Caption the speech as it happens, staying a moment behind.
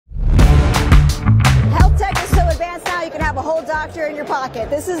a whole doctor in your pocket.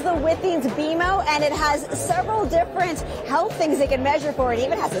 This is the Withings BeamO, and it has several different health things it can measure for. It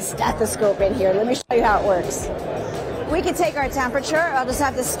even has a stethoscope in here. Let me show you how it works. We can take our temperature. I'll just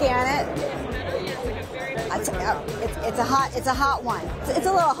have to scan it. It's a hot one. It's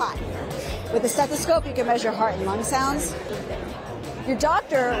a little hot. With the stethoscope, you can measure heart and lung sounds. Your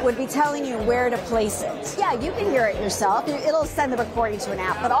doctor would be telling you where to place it. Yeah, you can hear it yourself. It'll send the recording to an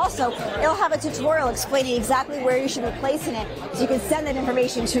app, but also it'll have a tutorial explaining exactly where you should be placing it so you can send that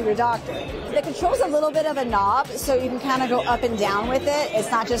information to your doctor. The control's a little bit of a knob, so you can kind of go up and down with it.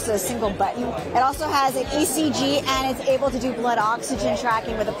 It's not just a single button. It also has an ECG, and it's able to do blood oxygen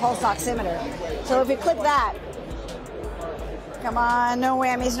tracking with a pulse oximeter. So if you click that, come on, no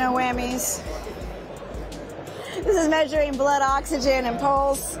whammies, no whammies. This is measuring blood oxygen and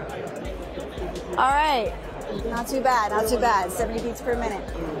pulse. All right, not too bad, not too bad. 70 beats per minute.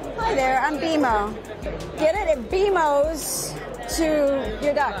 Hi there, I'm BeamO. Get it? It BeamOs to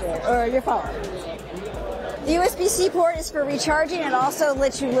your doctor or your phone. The USB-C port is for recharging. It also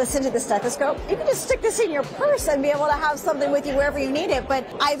lets you listen to the stethoscope. You can just stick this in your purse and be able to have something with you wherever you need it. But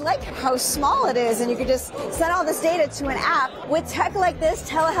I like how small it is, and you can just send all this data to an app. With tech like this,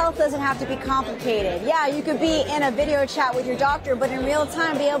 telehealth doesn't have to be complicated. Yeah, you could be in a video chat with your doctor, but in real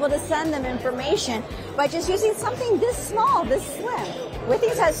time be able to send them information by just using something this small, this slim.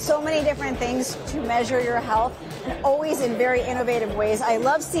 Withings has so many different things to measure your health, and always in very innovative ways. I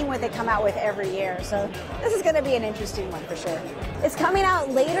love seeing what they come out with every year, so this is going to be an interesting one for sure. It's coming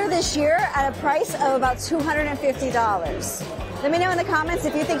out later this year at a price of about $250. Let me know in the comments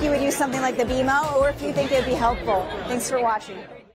if you think you would use something like the BeamO, or if you think it would be helpful. Thanks for watching.